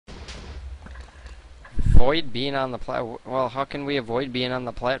avoid being on the well, how can we avoid being on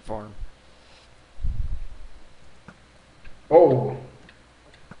the platform? Oh,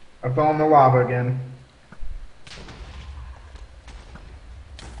 I fell in the lava again.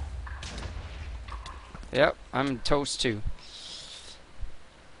 Yep, I'm toast too.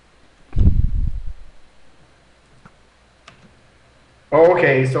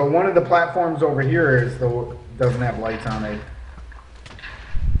 Okay, so one of the platforms over here doesn't have lights on it.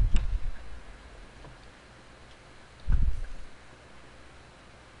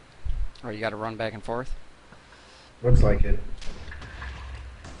 Oh, you gotta run back and forth? Looks like it.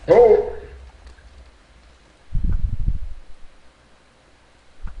 Oh!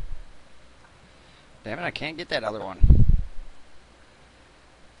 Damn it, I can't get that other one.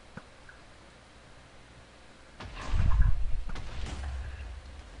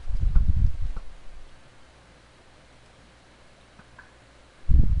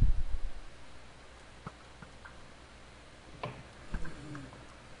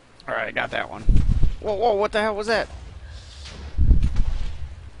 Alright, I got that one. Whoa, whoa, what the hell was that?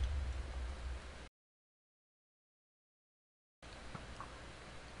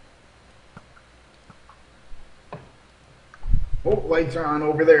 Oh, lights are on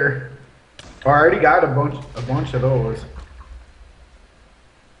over there. Oh, I already got a bunch of those.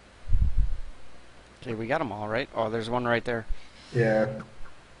 Okay, we got them all, right? Oh, there's one right there. Yeah.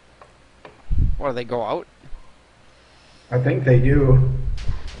 What, do they go out? I think they do.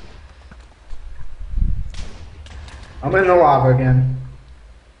 I'm in the lava again.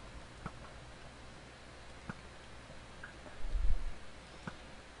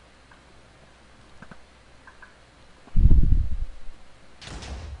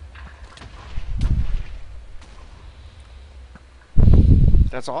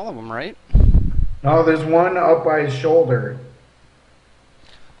 That's all of them, right? No, there's one up by his shoulder.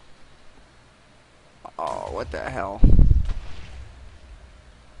 Oh, what the hell?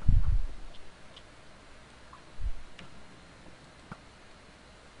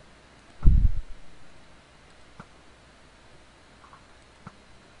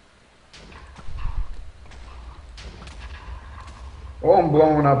 Oh, I'm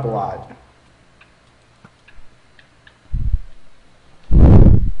blowing up a lot.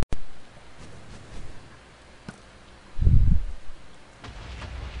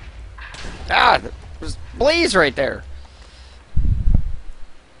 Ah, there's Blaze right there.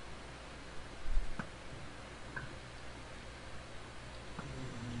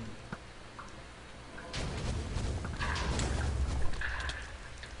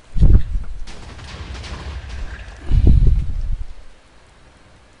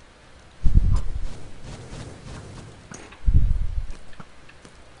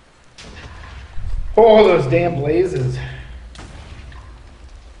 Oh, those damn blazes.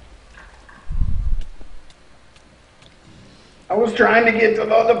 I was trying to get to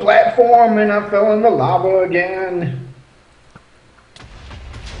the other platform and I fell in the lava again.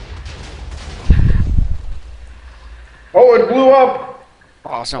 Oh, it blew up.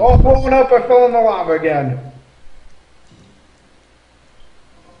 Awesome. Oh, blowing up, I fell in the lava again.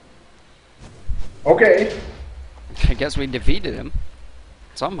 Okay. I guess we defeated him.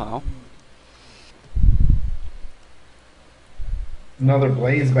 Somehow. Another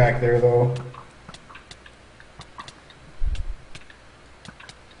blaze back there, though.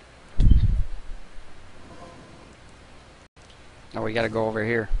 Oh, we gotta go over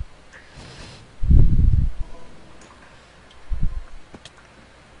here.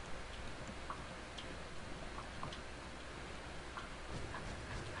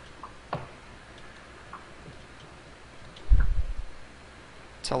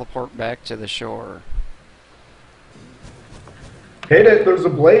 Teleport back to the shore. Hit it, there's a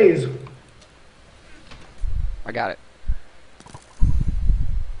blaze. I got it.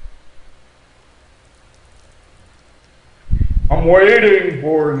 I'm waiting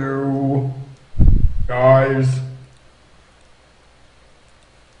for you, guys.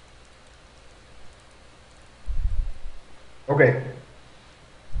 Okay.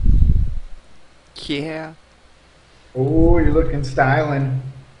 Yeah. Oh, you're looking styling.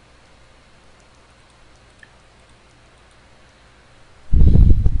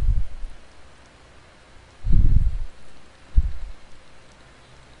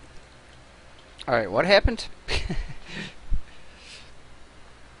 Alright, what happened?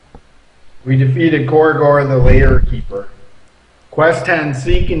 We defeated Korgor, the Lair Keeper. Quest 10,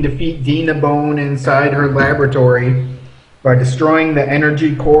 seek and defeat Dina Bone inside her laboratory by destroying the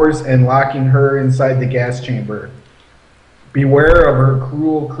energy cores and locking her inside the gas chamber. Beware of her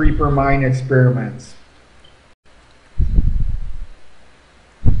cruel creeper mine experiments.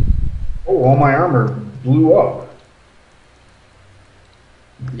 Oh, all my armor blew up.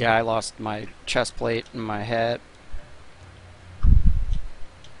 Yeah, I lost my chest plate and my hat.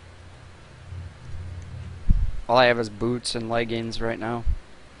 All I have is boots and leggings right now.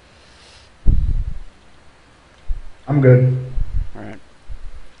 I'm good. Alright.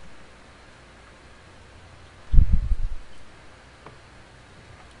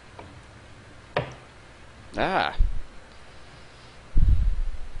 Ah.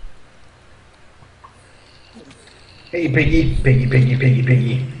 Hey, piggy, piggy, piggy, piggy,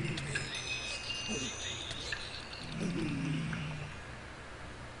 piggy.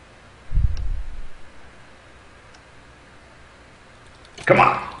 Come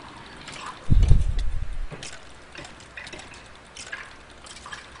on.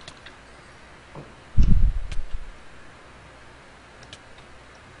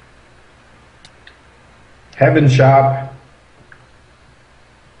 Heaven shop.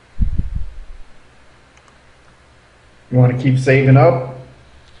 You want to keep saving up?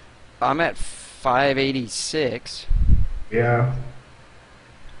 I'm at 586. Yeah.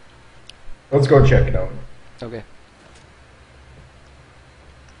 Let's go check it out. Okay.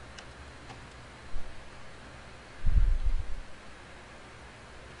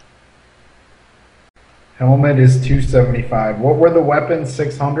 Helmet is 275. What were the weapons?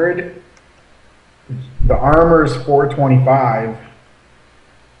 600? The armor is 425.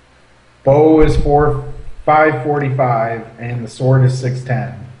 Bow is 545, and the sword is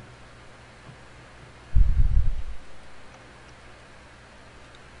 610.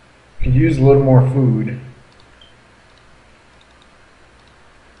 Could use a little more food.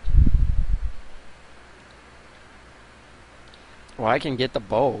 Well, I can get the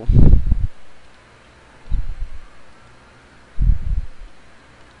bow.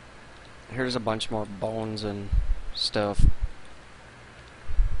 Here's a bunch more bones and stuff.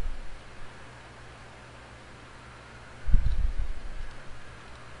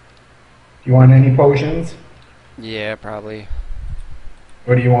 You want any potions? Yeah, probably.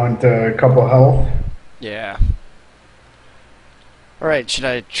 What do you want? A couple health? Yeah. Alright, should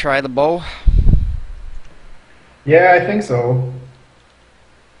I try the bow? Yeah, I think so.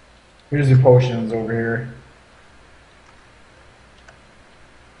 Here's your potions over here.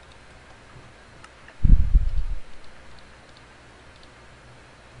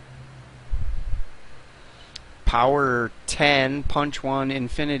 Power 10, punch 1,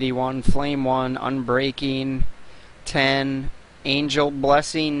 infinity 1, flame 1, unbreaking 10, angel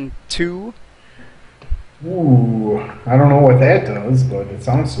blessing 2. Ooh, I don't know what that does, but it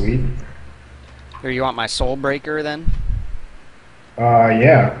sounds sweet. Here, you want my soul breaker then?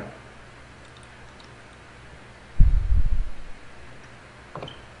 Yeah.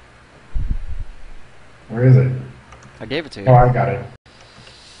 Where is it? I gave it to you. Oh, I got it.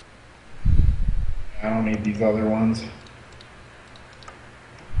 I don't need these other ones.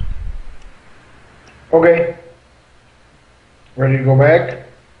 Okay. Ready to go back?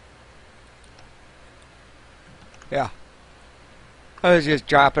 Yeah. I was just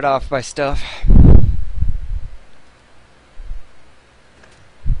dropping off my stuff.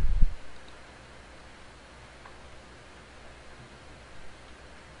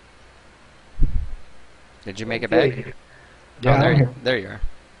 Did you make it back? Yeah, Oh, I'm here. there you are.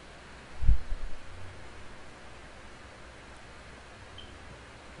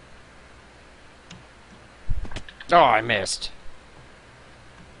 Oh, I missed.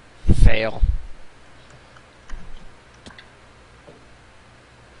 Fail.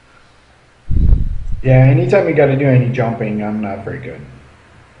 Yeah, anytime you gotta do any jumping, I'm not very good.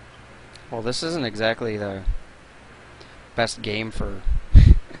 Well, this isn't exactly the best game for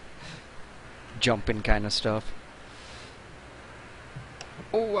jumping kind of stuff.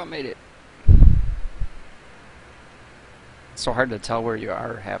 Oh, I made it. It's so hard to tell where you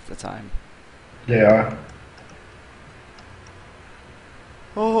are half the time. Yeah.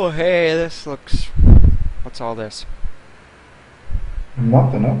 Oh, hey, this looks... What's all this?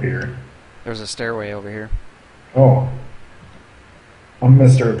 Nothing up here. There's a stairway over here. Oh. I'm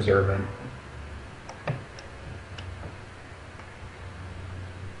Mr. Observant.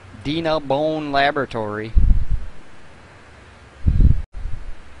 Dina Bone Laboratory.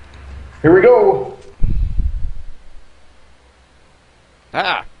 Here we go.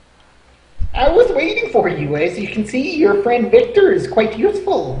 Ah! I was waiting for you. As you can see, your friend Victor is quite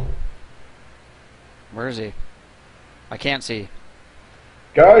useful. Where is he? I can't see.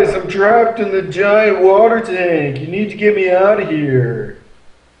 Guys, I'm trapped in the giant water tank. You need to get me out of here.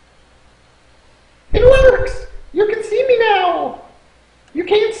 It works! You can see me now! You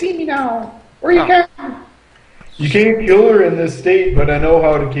can't see me now. Or you Oh. can. You can't kill her in this state, but I know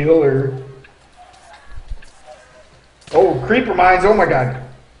how to kill her. Oh, creeper mines, oh my god.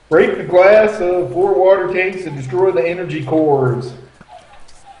 Break the glass of 4 water tanks and destroy the energy cores.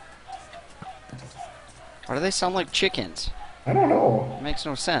 Why do they sound like chickens? I don't know. It makes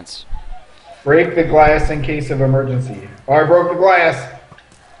no sense. Break the glass in case of emergency. Oh, I broke the glass.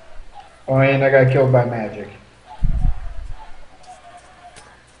 Oh, and I got killed by magic.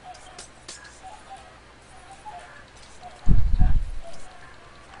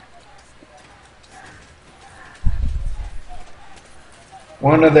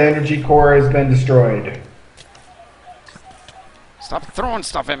 One of the energy core has been destroyed. Stop throwing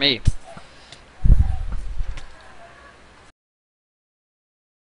stuff at me.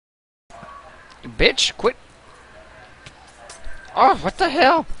 You bitch, quit. Oh, what the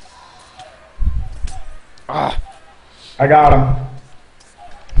hell? Oh. I got him.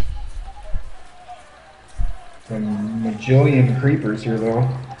 Some majillion creepers here, though.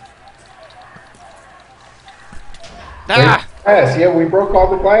 Ah! Glass. Yeah, we broke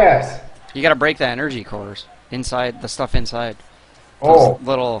all the glass. You gotta break the energy cores. Inside, the stuff inside. Oh. Those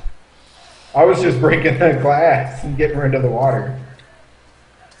little... I was just breaking the glass and getting rid of the water.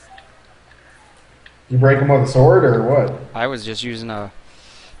 You break them with a sword or what? I was just using a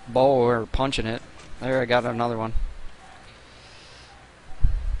bow or punching it. There, I got another one.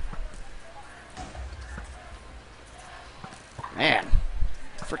 Man,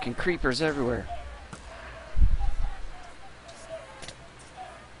 freaking creepers everywhere.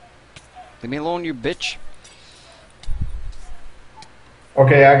 Leave me alone, you bitch.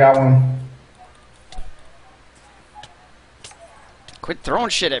 Okay, I got one. Quit throwing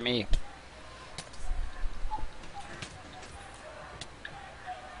shit at me.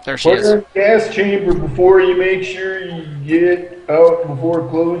 There she Put is. her in the gas chamber before you make sure you get out before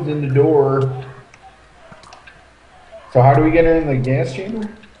closing the door. So how do we get her in the gas chamber?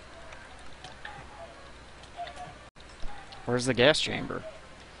 Where's the gas chamber?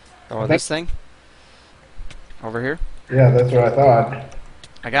 Oh, this thing? Over here? Yeah, that's what I thought.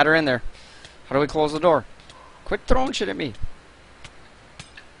 I got her in there. How do we close the door? Quit throwing shit at me.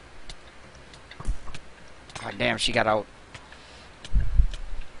 God damn, she got out.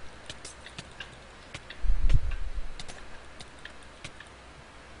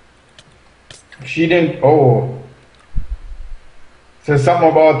 She didn't. Oh. Says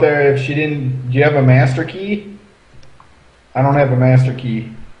something about there. If she didn't. Do you have a master key? I don't have a master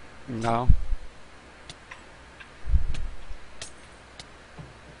key. No.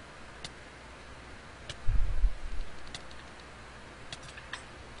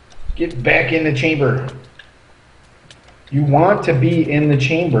 Get back in the chamber. You want to be in the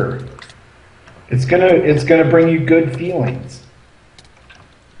chamber. It's gonna bring you good feelings.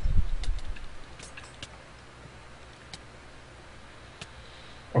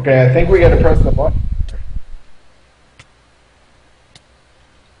 Okay, I think we gotta press the button.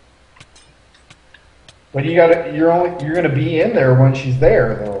 But you're gonna be in there when she's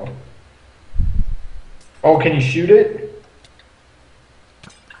there though. Oh, can you shoot it?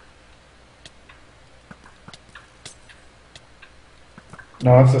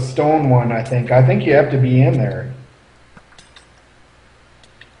 No, it's a stone one, I think. I think you have to be in there.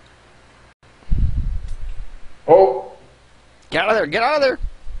 Oh! Get out of there! Get out of there!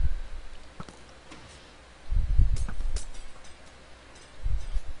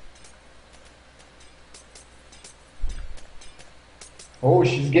 Oh,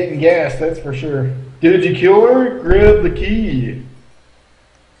 she's getting gas, that's for sure. Did you kill her? Grab the key.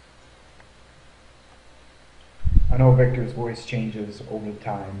 I know Victor's voice changes over the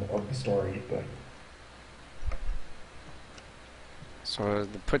time of the story, but... So,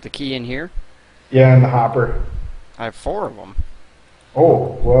 put the key in here? Yeah, in the hopper. I have 4 of them.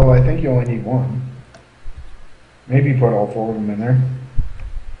 Oh, well, I think you only need one. Maybe put all 4 of them in there.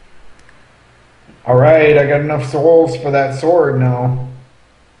 Alright, I got enough souls for that sword now.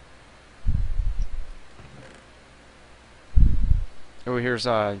 Oh, here's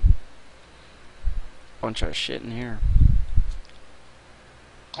a bunch of shit in here.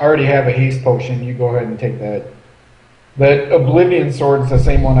 I already have a haste potion. You go ahead and take that. That Oblivion sword's the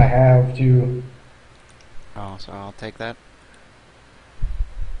same one I have, too. Oh, so I'll take that.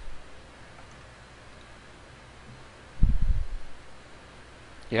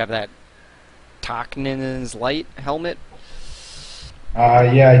 You have that Toknin's light helmet?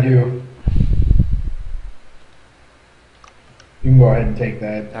 Yeah, I do. You can go ahead and take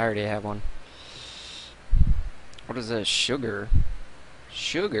that. I already have one. What is this? Sugar?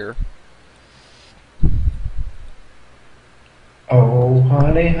 Sugar? Oh,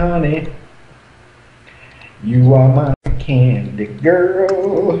 honey, honey, you are my candy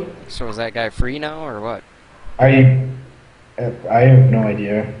girl. So is that guy free now, or what? I have no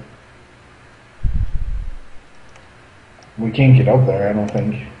idea. We can't get up there, I don't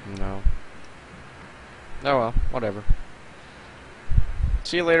think. No. Oh well, whatever.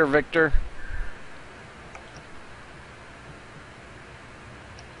 See you later, Victor.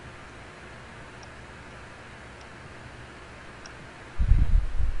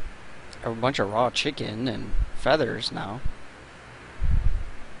 I have a bunch of raw chicken and feathers now.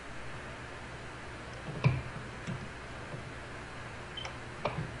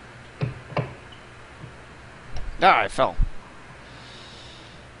 Ah, I fell.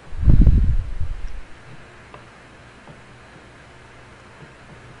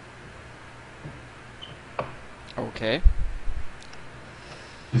 Okay.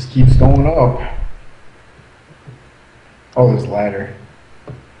 Just keeps going up. Oh, there's a ladder.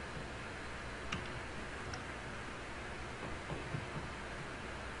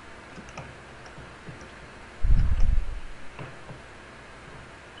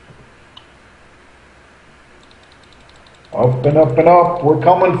 Up and up and up. We're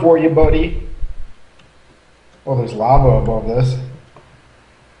coming for you, buddy. Oh, there's lava above this.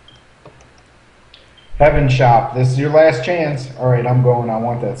 Heaven Shop. This is your last chance. Alright, I'm going. I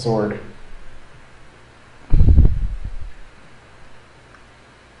want that sword.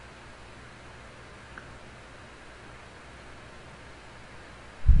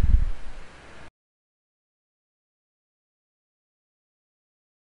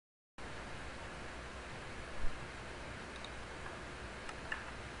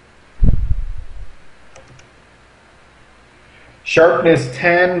 Sharpness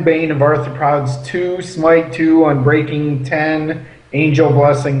 10, Bane of Arthropods 2, Smite 2, Unbreaking 10, Angel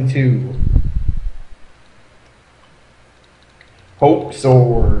Blessing 2. Hope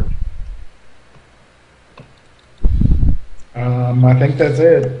Sword. I think that's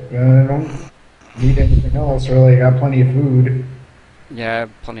it. I don't need anything else really. I got plenty of food. Yeah, I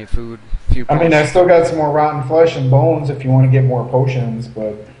have plenty of food. Few I mean, I potions. still got some more rotten flesh and bones if you want to get more potions,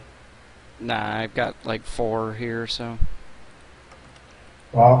 but Nah, I've got like 4 here, so.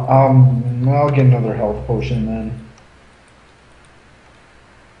 well, I'll get another health potion then.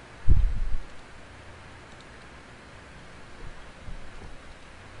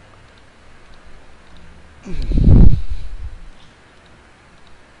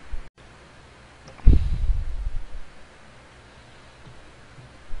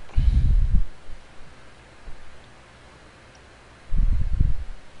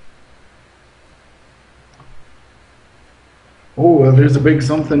 Oh, well, there's a big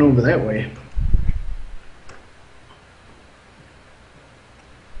something over that way.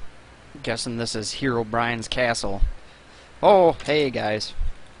 Guessing this is Herobrine's castle. Oh, hey guys.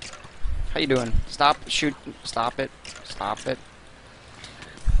 How you doing? Stop, shoot, stop it, stop it.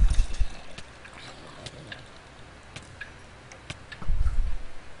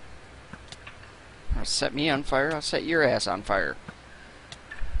 Set me on fire, I'll set your ass on fire.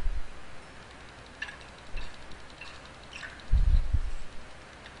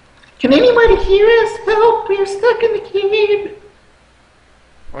 Can anybody hear us? Help! We're stuck in the cave.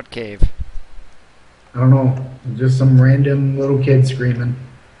 What cave? I don't know. Just some random little kid screaming.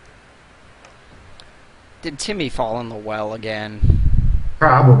 Did Timmy fall in the well again?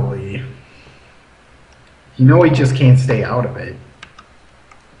 Probably. You know he just can't stay out of it.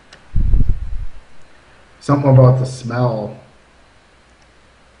 Something about the smell.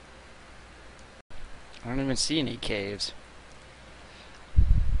 I don't even see any caves.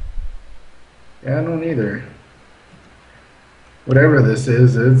 Yeah, I don't either. Whatever this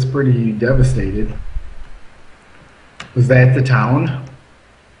is, it's pretty devastated. Was that the town?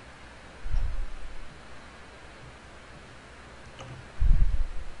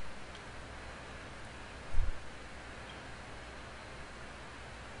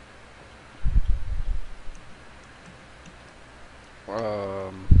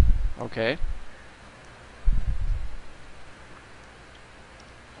 Okay.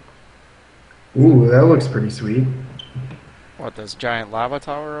 Ooh, that looks pretty sweet. What, this giant lava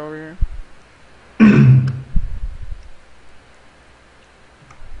tower over here?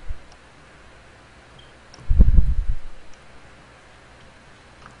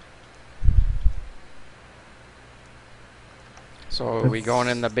 So are we going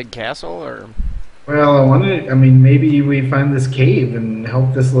in the big castle, or? Well, I mean, maybe we find this cave and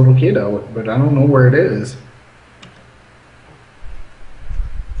help this little kid out, but I don't know where it is.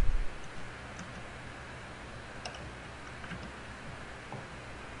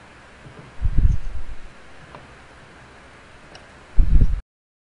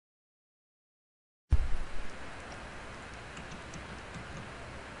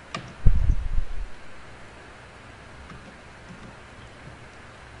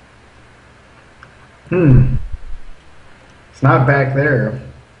 Hmm. It's not back there.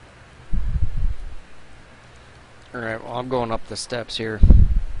 Alright, well, I'm going up the steps here.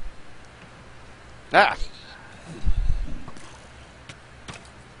 Ah!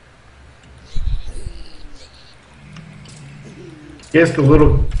 Guess the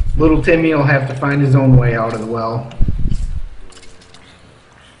little Timmy will have to find his own way out of the well.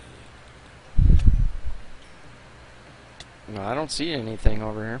 No, I don't see anything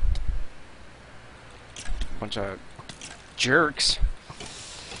over here. Bunch of jerks.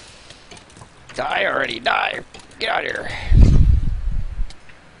 Die already, die! Get out of here!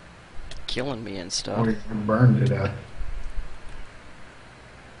 Killing me and Oh, stuff. he's burned to death.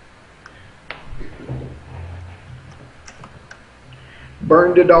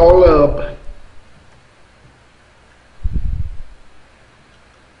 Burned it all up.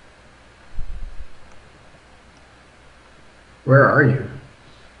 Where are you?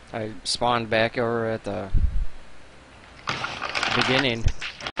 I spawned back over at the beginning.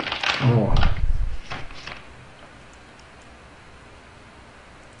 Oh.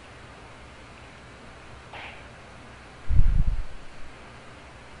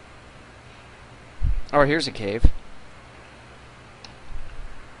 Oh, here's a cave.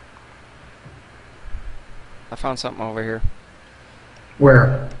 I found something over here.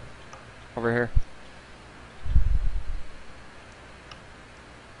 Where? Over here.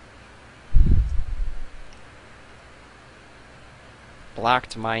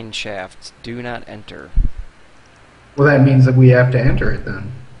 Blocked mine shaft. Do not enter. Well, that means that we have to enter it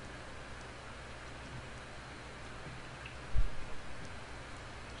then.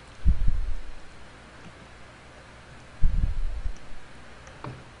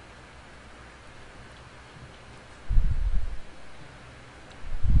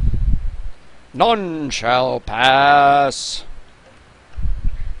 None shall pass.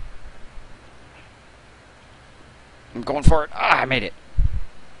 I'm going for it. Ah, I made it.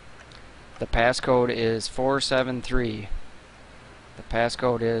 The passcode is 473. The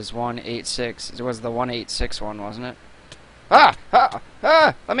passcode is 186. It was the 186 one, wasn't it? Ah! Ah!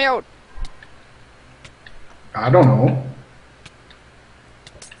 Ah! Let me out! I don't know.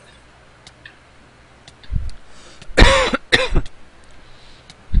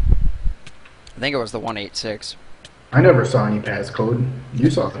 I think it was the 186. I never saw any passcode.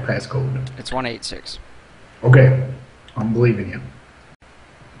 You saw the passcode. It's 186. Okay. I'm believing you.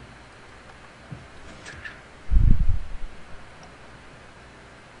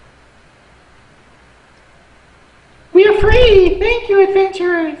 We are free! Thank you,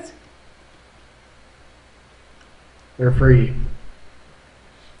 adventurers! They're free.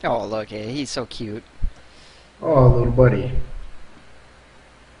 Oh, look, he's so cute. Oh, little buddy.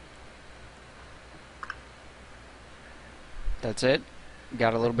 That's it?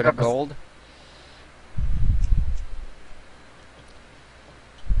 Got a little bit of gold?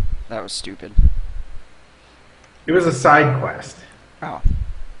 That was stupid. It was a side quest. Oh.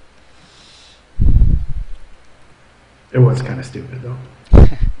 It was kind of stupid, though.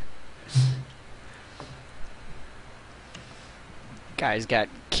 Guy's got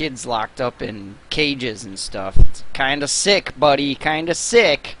kids locked up in cages and stuff. It's kinda sick, buddy. Kinda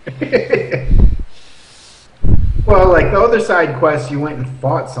sick. Well, like the other side quests, you went and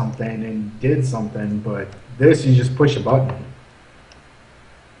fought something and did something, but this, you just push a button.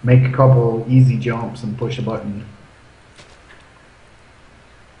 Make a couple easy jumps and push a button.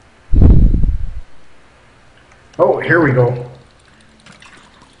 Oh, here we go.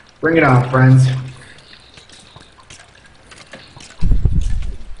 Bring it on, friends.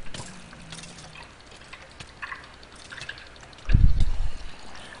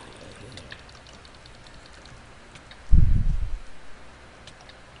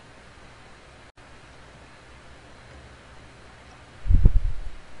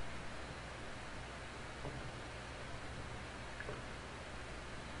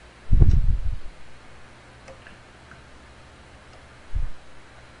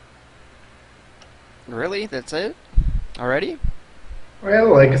 Really? That's it? Already?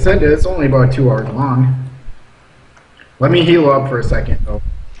 Well, like I said, it's only about 2 hours long. Let me heal up for a second, though.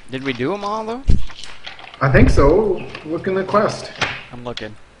 Did we do them all, though? I think so. Look in the quest. I'm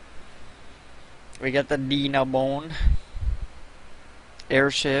looking. We got the Dina Bone.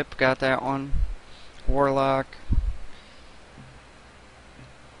 Airship, got that one. Warlock.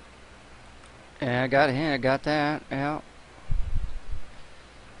 Yeah, I got that, yeah.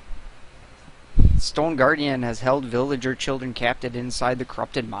 Stone Guardian has held villager children captive inside the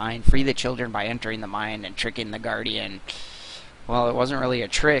corrupted mine. Free the children by entering the mine and tricking the Guardian. Well, it wasn't really a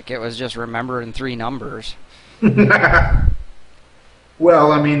trick, it was just remembering 3 numbers.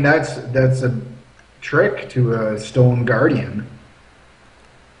 Well, I mean, that's a trick to a stone guardian.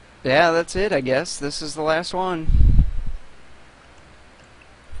 Yeah, that's it, I guess. This is the last one.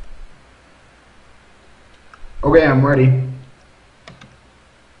 Okay, I'm ready.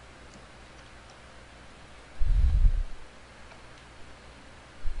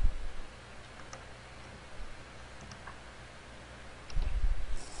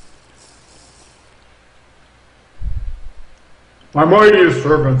 My mightiest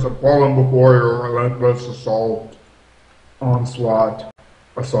servants have fallen before your relentless assault.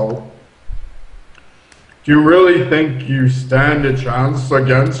 Do you really think you stand a chance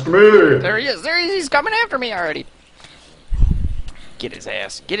against me? There he is. There he is. He's coming after me already. Get his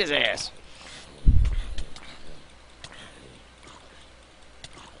ass. Get his ass.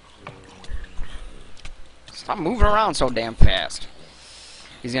 Stop moving around so damn fast.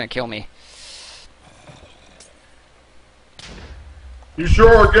 He's gonna kill me. You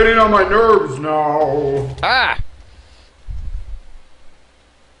sure are getting on my nerves now. Ah!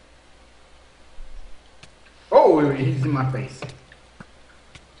 Oh, he's in my face.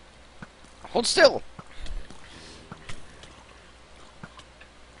 Hold still.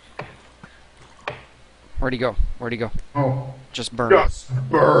 Where'd he go? Where'd he go? Oh. Just burn. Just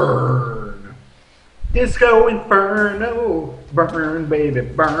burn. Disco Inferno. Burn, baby,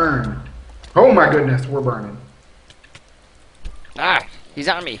 burn. Oh my goodness, we're burning. Ah! He's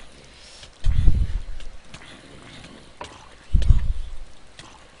on me.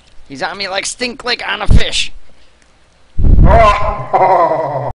 He's on me like stink like on a fish.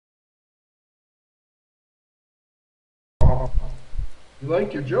 Oh. You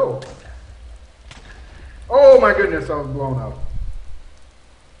like your joke? Oh my goodness, I was blown up.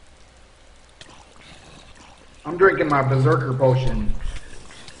 I'm drinking my berserker potion.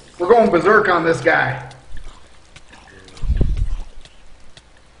 We're going berserk on this guy.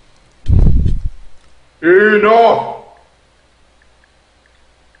 Enough!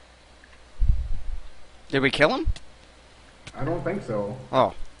 Did we kill him? I don't think so.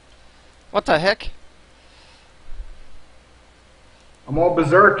 Oh. What the heck? I'm all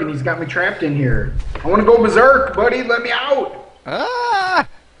berserk and he's got me trapped in here. I want to go berserk, buddy. Let me out. Ah!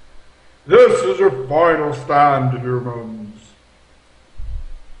 This is your final stand, humans.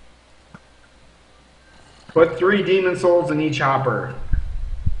 Put 3 demon souls in each hopper.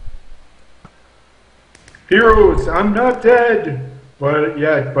 Heroes, I'm not dead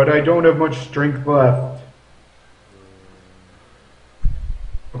but I don't have much strength left.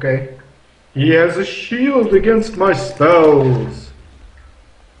 Okay. He has a shield against my spells.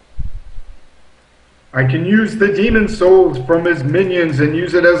 I can use the demon souls from his minions and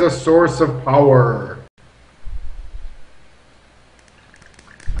use it as a source of power.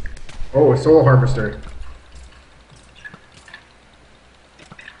 Oh, a soul harvester.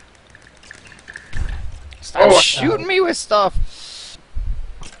 Stop shooting me with stuff.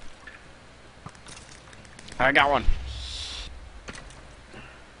 I got one.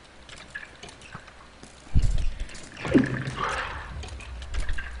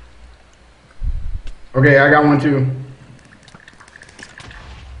 Okay, I got one too.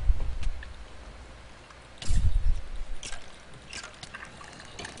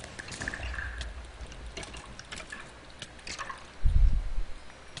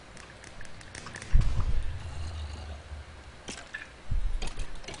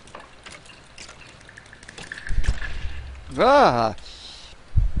 Ah!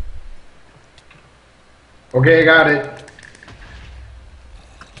 Okay, I got it.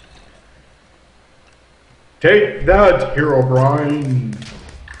 Take that, Herobrine.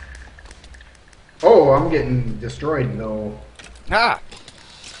 Oh, I'm getting destroyed though. Ah!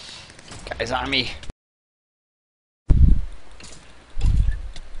 Guy's on me.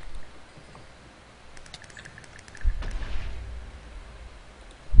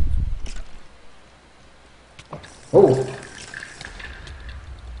 Oh.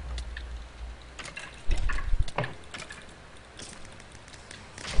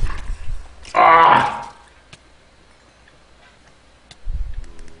 Ah!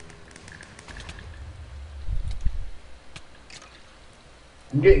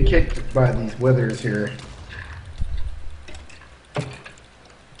 I'm getting kicked by these withers here.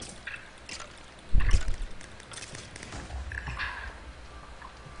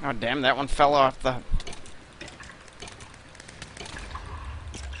 Oh damn, that one fell off the...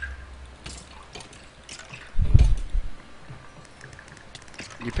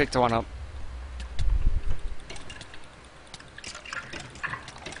 You picked one up.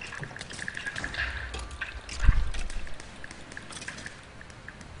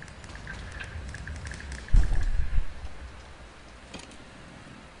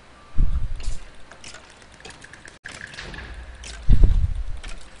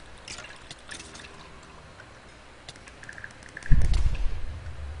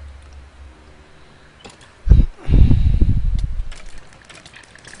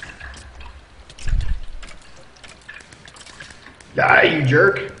 Die, you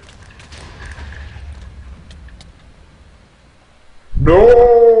jerk.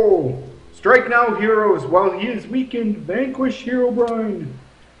 No! Strike now, heroes, while he is weakened. Vanquish Herobrine.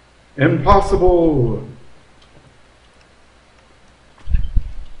 Impossible.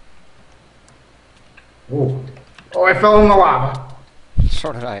 Oh. Oh, I fell in the lava.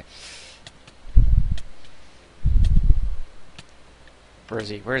 So did I. Where is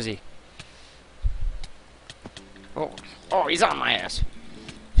he? Where is he? Oh, oh, he's on my ass.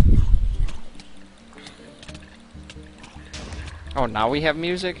 Oh, now we have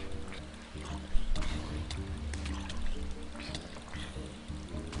music?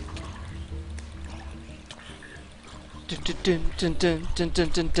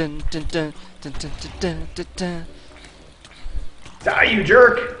 Die, you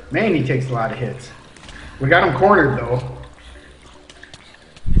jerk. Man, he takes a lot of hits. We got him cornered, though.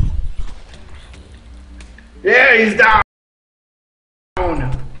 Yeah, he's down.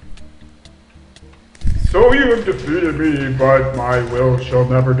 So you have defeated me, but my will shall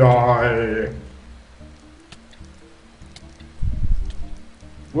never die.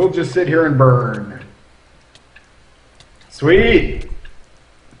 We'll just sit here and burn. Sweet.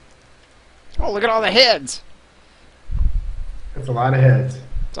 Oh, look at all the heads. That's a lot of heads.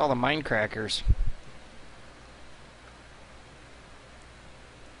 It's all the mine crackers.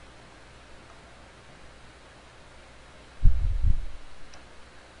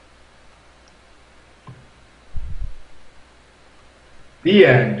 The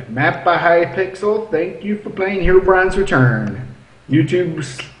end. Map by Hypixel. Thank you for playing Herobrine's Return.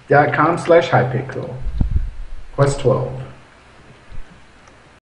 YouTube.com/Hypixel. Quest 12.